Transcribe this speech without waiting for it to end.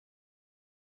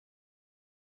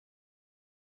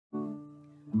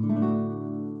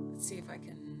Let's see if I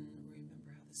can remember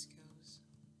how this goes.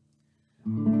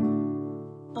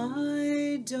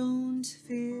 I don't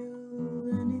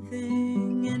feel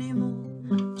anything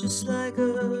anymore, just like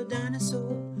a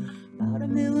dinosaur. About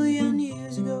 1,000,000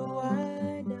 years ago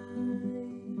I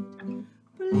died.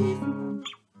 Believe me,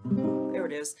 there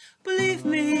it is. Believe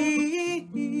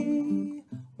me,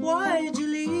 why'd you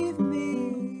leave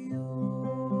me?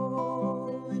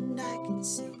 Oh, and I can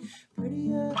see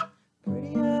prettier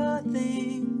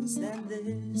things than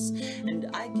this, and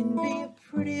I can be a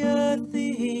prettier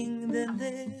thing than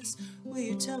this. Will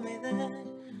you tell me that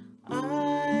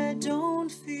I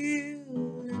don't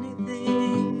feel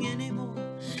anything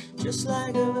anymore, just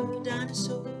like a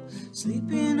dinosaur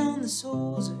sleeping on the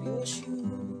soles of your shoes?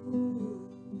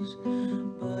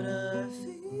 But I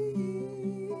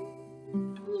feel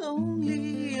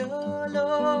lonely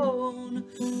alone.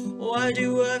 Why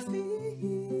do I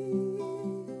feel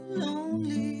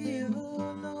lonely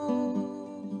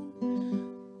alone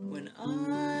when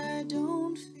I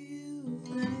don't feel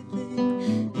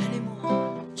anything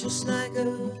anymore, just like a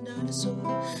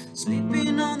dinosaur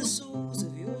sleeping on the soles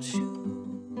of your shoes,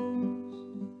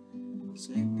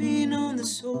 sleeping on the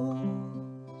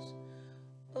soles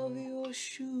of your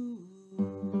shoes.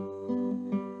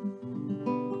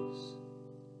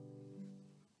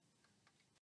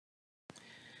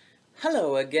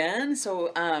 Hello again.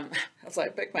 So, as I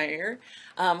pick my ear,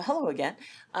 hello again.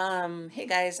 Hey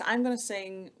guys, I'm gonna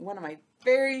sing one of my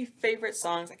very favorite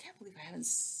songs. I can't believe I haven't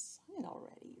sung it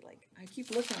already. Like, I keep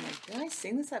looking, I'm like, did I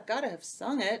sing this? I've got to have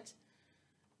sung it,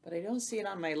 but I don't see it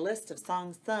on my list of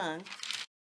songs sung.